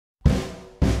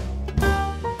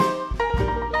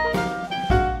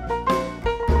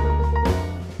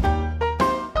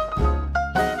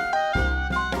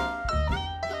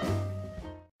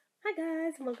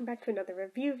back to another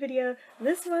review video.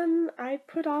 This one I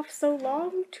put off so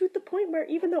long to the point where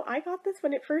even though I got this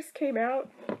when it first came out,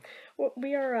 well,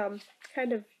 we are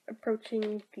kind of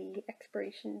approaching the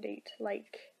expiration date,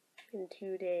 like in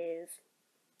 2 days.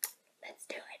 Let's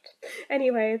do it!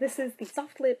 Anyway, this is the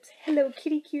Softlips Hello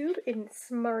Kitty Cube in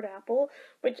Smart Apple,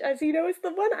 which, as you know, is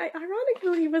the one I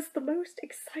ironically was the most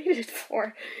excited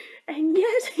for. And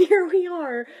yet, here we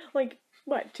are, like,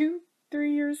 what, 2-3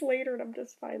 years later, and I'm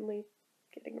just finally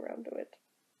getting around to it.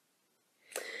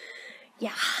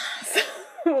 Yeah, so,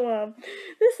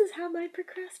 this is how my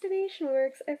procrastination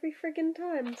works every friggin'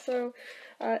 time. So,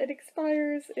 it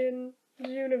expires in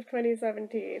June of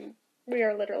 2017. We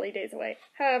are literally days away.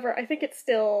 However, I think it's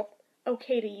still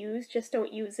okay to use, just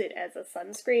don't use it as a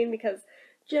sunscreen, because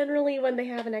generally when they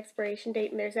have an expiration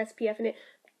date and there's SPF in it,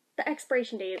 the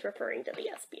expiration date is referring to the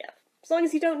SPF. As long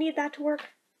as you don't need that to work,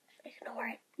 ignore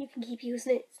it. You can keep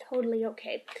using it, it's totally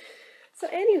okay. So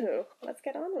anywho, let's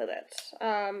get on with it.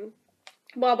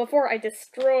 Well, before I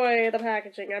destroy the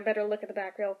packaging, I better look at the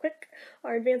back real quick.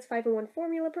 Our advanced 5-in-1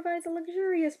 formula provides a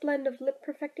luxurious blend of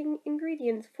lip-perfecting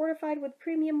ingredients fortified with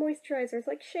premium moisturizers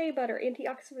like shea butter,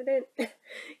 antioxidant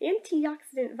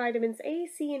vitamins A,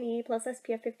 C, and E, plus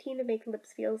SPF 15 to make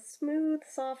lips feel smooth,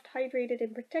 soft, hydrated,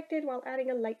 and protected while adding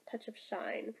a light touch of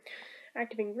shine.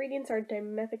 Active ingredients are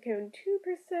dimethicone 2%,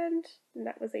 and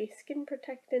that was a skin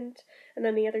protectant, and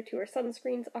then the other two are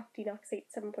sunscreens,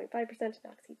 octinoxate 7.5%, and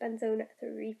oxybenzone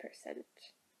 3%.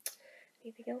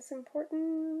 Anything else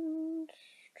important?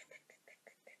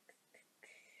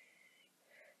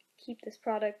 Keep this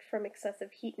product from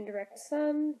excessive heat and direct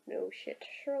sun. No shit,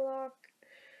 Sherlock.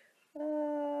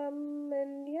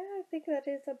 And yeah, I think that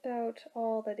is about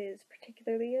all that is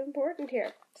particularly important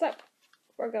here. So,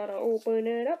 we're gonna open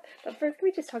it up. But first, can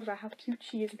we just talk about how cute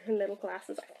she is in her little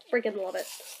glasses? I friggin' love it.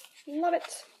 Love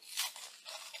it.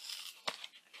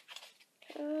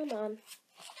 Come on.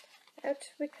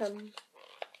 Out we come.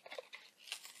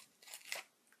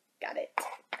 Got it.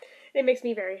 It makes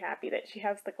me very happy that she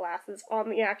has the glasses on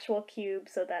the actual cube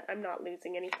so that I'm not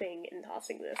losing anything in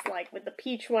tossing this. Like with the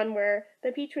peach one where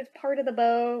the peach was part of the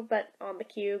bow, but on the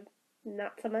cube,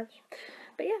 not so much.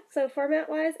 But yeah, so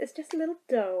format-wise, it's just a little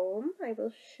dome. I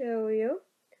will show you.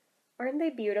 Aren't they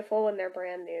beautiful when they're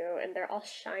brand new and they're all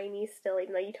shiny still,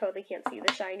 even though you totally can't see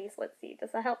the shinies? Let's see.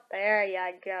 Does that help? There you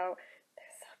go.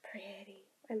 They're so pretty.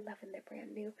 I love when they're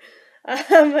brand new.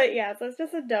 But yeah, so it's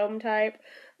just a dome type.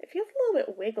 It feels a little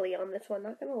bit wiggly on this one,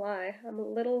 not gonna lie. I'm a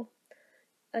little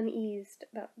uneased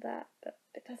about that, but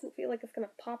it doesn't feel like it's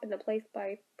gonna pop into place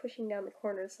by pushing down the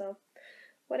corners, so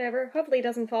whatever. Hopefully it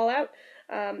doesn't fall out.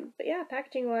 But yeah,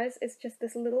 packaging-wise, it's just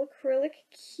this little acrylic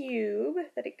cube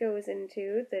that it goes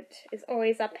into that is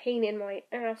always a pain in my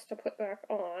ass to put back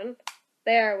on.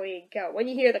 There we go. When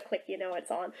you hear the click, you know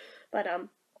it's on. But,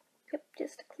 yep,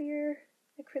 just a clear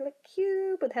acrylic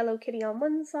cube with Hello Kitty on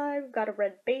one side. We've got a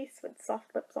red base with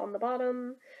Softlips on the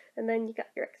bottom. And then you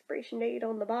got your expiration date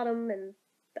on the bottom and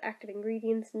the active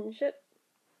ingredients and shit.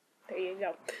 There you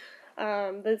go.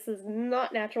 This is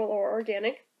not natural or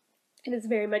organic. It is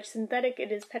very much synthetic.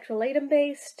 It is petrolatum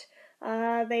based.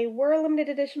 They were limited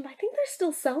edition, but I think they're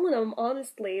still selling them,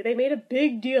 honestly. They made a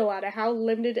big deal out of how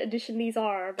limited edition these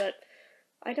are, but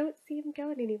I don't see them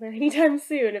going anywhere anytime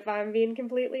soon, if I'm being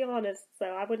completely honest, so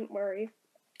I wouldn't worry.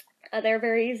 They're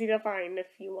very easy to find if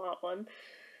you want one.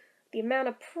 The amount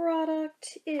of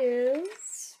product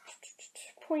is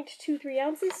 0.23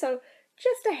 ounces, so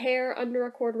just a hair under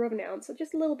 1/4 ounce, so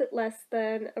just a little bit less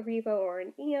than a Revo or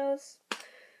an EOS.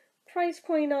 Price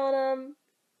point on them,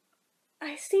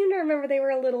 I seem to remember they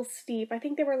were a little steep. I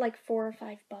think they were like $4 or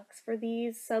 $5 for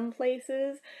these some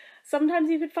places. Sometimes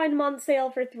you could find them on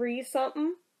sale for $3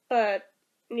 something, but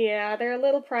yeah, they're a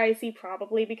little pricey,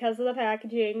 probably because of the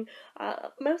packaging.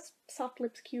 Most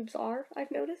Softlips cubes are,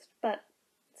 I've noticed, but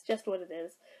it's just what it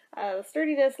is. The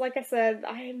sturdiness, like I said,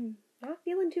 I'm not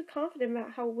feeling too confident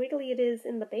about how wiggly it is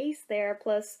in the base there,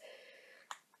 plus,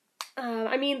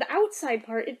 I mean, the outside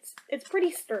part, it's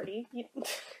pretty sturdy.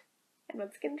 I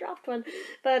once again dropped one.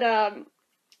 But,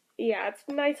 yeah, it's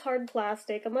nice hard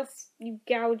plastic. Unless you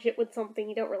gouge it with something,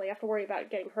 you don't really have to worry about it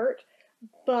getting hurt.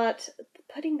 But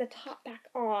putting the top back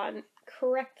on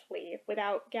correctly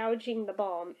without gouging the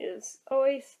balm is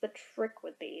always the trick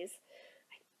with these.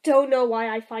 Don't know why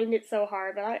I find it so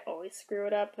hard, but I always screw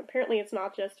it up. Apparently it's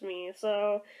not just me,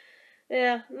 so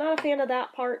yeah, not a fan of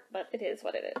that part, but it is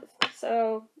what it is.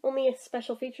 So, only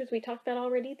special features we talked about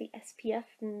already, the SPF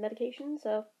medication,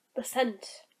 so the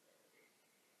scent.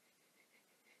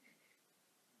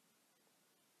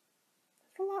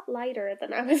 It's a lot lighter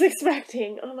than I was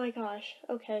expecting. Oh my gosh,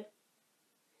 okay.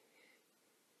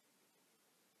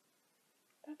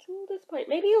 It's a little disappointing.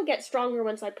 Maybe it'll get stronger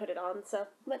once I put it on, so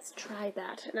let's try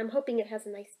that. And I'm hoping it has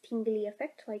a nice tingly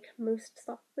effect like most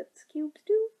Softlips cubes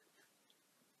do.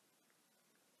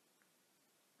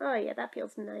 Oh yeah, that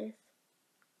feels nice.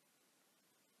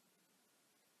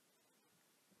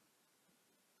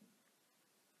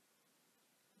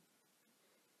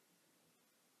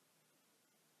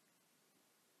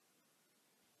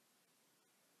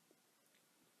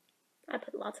 I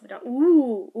put lots of it on.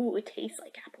 Ooh, it tastes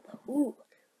like apple though. Ooh.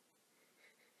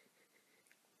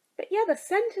 But yeah, the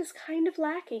scent is kind of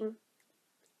lacking,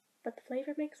 but the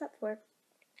flavor makes up for it.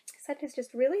 The scent is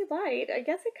just really light. I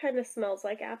guess it kind of smells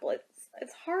like apple.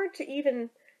 It's hard to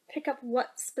even pick up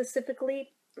what specifically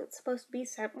it's supposed to be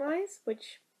scent-wise,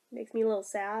 which makes me a little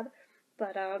sad.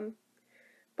 But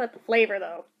the flavor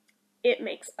though, it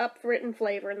makes up for it in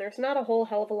flavor, and there's not a whole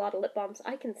hell of a lot of lip balms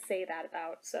I can say that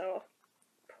about. So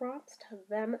props to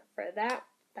them for that.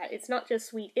 That it's not just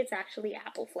sweet, it's actually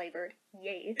apple flavored.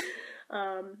 Yay.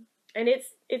 And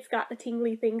it's got the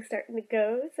tingly thing starting to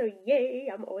go, so yay,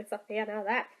 I'm always a fan of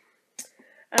that.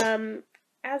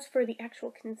 As for the actual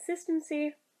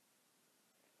consistency,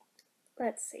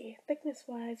 let's see, thickness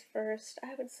wise first,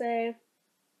 I would say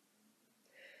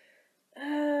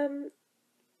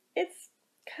it's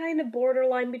kind of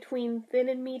borderline between thin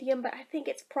and medium, but I think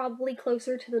it's probably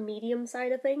closer to the medium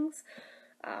side of things.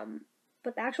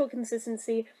 But the actual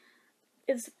consistency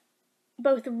is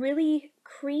both really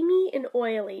creamy and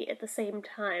oily at the same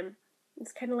time.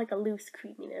 It's kind of like a loose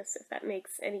creaminess, if that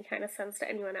makes any kind of sense to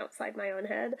anyone outside my own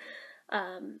head.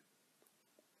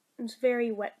 It's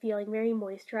very wet feeling, very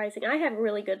moisturizing. I have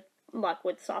really good luck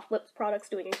with Softlips products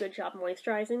doing a good job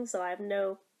moisturizing, so I have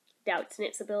no doubts in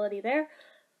its ability there.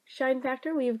 Shine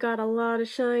factor, we've got a lot of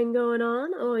shine going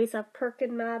on. Always a perk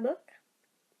in my book.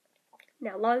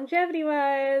 Now,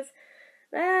 longevity-wise,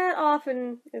 that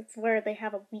often is where they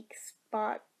have a weak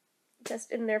spot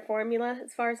just in their formula,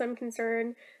 as far as I'm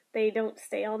concerned. They don't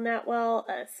stay on that well,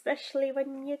 especially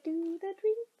when you do the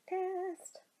drink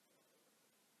test.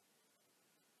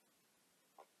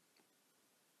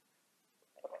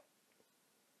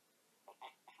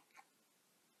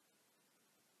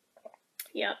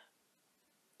 Yep.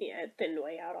 Yeah, it thinned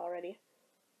way out already.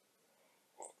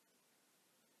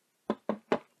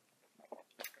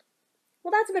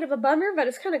 Well, that's a bit of a bummer, but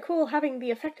it's kind of cool having the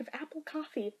effect of apple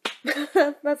coffee.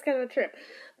 That's kind of a trip.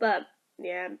 But,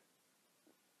 yeah.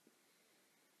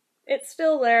 It's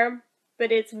still there,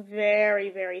 but it's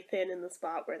very, very thin in the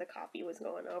spot where the coffee was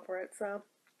going over it, so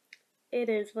it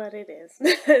is what it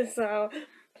is. So,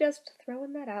 just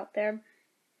throwing that out there.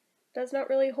 Does not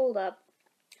really hold up.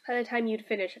 By the time you'd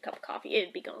finish a cup of coffee,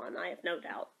 it'd be gone, I have no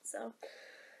doubt. So,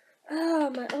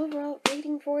 my overall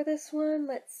rating for this one,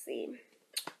 let's see.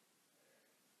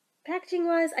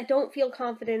 Packaging-wise, I don't feel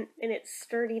confident in its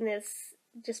sturdiness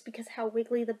just because how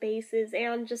wiggly the base is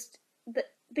and just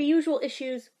the usual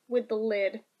issues with the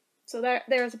lid. So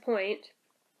there's a point.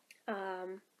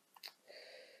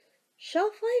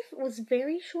 Shelf life was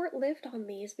very short-lived on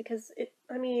these because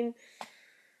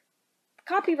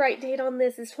copyright date on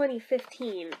this is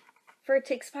 2015. For it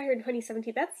to expire in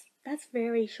 2017, that's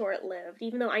very short-lived.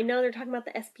 Even though I know they're talking about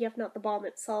the SPF, not the balm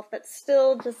itself, that's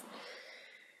still just...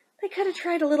 They could have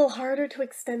tried a little harder to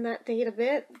extend that date a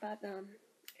bit, but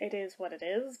it is what it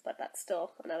is, but that's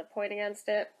still another point against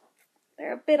it.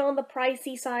 They're a bit on the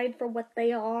pricey side for what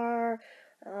they are.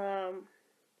 I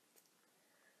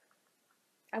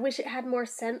wish it had more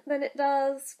scent than it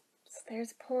does, so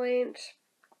there's a point,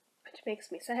 which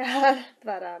makes me sad,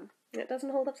 but it doesn't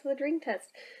hold up to the drink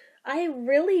test. I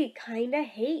really kind of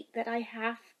hate that I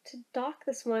have to dock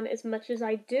this one as much as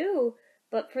I do,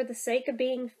 but for the sake of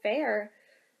being fair,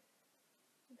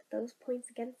 those points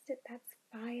against it, that's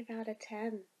 5 out of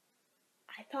 10.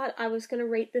 I thought I was going to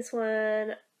rate this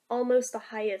one almost the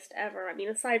highest ever. I mean,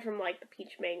 aside from, like, the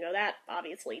peach mango, that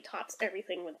obviously tops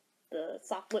everything with the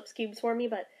Softlips cubes for me,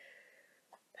 but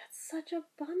that's such a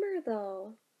bummer,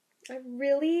 though. I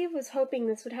really was hoping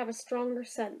this would have a stronger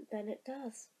scent than it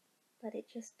does, but it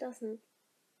just doesn't.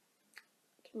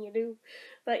 What can you do?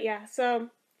 But yeah,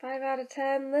 so 5 out of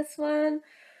 10, this one.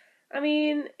 I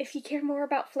mean, if you care more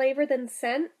about flavor than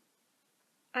scent,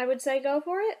 I would say go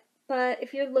for it, but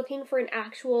if you're looking for an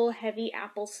actual heavy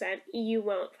apple scent, you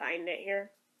won't find it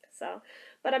here. So,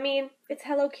 but I mean, it's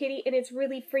Hello Kitty and it's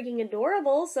really freaking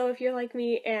adorable, so if you're like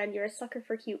me and you're a sucker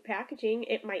for cute packaging,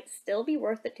 it might still be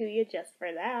worth it to you just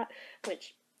for that,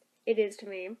 which it is to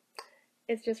me.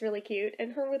 It's just really cute,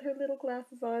 and her with her little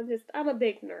glasses on, I'm a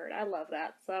big nerd, I love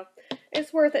that, so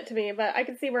it's worth it to me, but I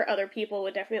can see where other people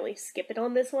would definitely skip it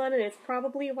on this one, and it's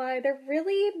probably why there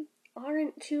really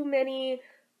aren't too many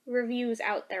reviews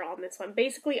out there on this one.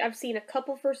 Basically, I've seen a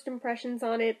couple first impressions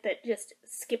on it that just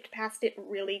skipped past it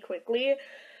really quickly.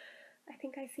 I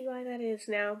think I see why that is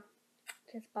now.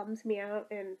 It just bums me out,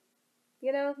 and,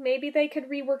 you know, maybe they could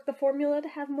rework the formula to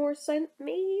have more scent.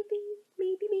 Maybe.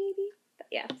 But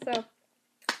yeah, so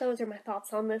those are my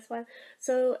thoughts on this one.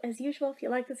 So, as usual, if you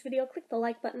like this video, click the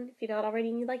like button. If you're not already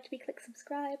and you'd like to be, click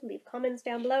subscribe. Leave comments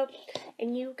down below.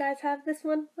 And you guys have this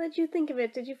one. What did you think of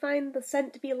it? Did you find the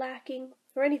scent to be lacking?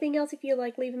 Or anything else you feel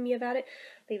like leaving me about it?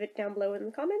 Leave it down below in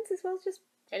the comments, as well as just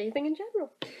anything in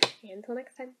general. And until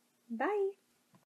next time, bye!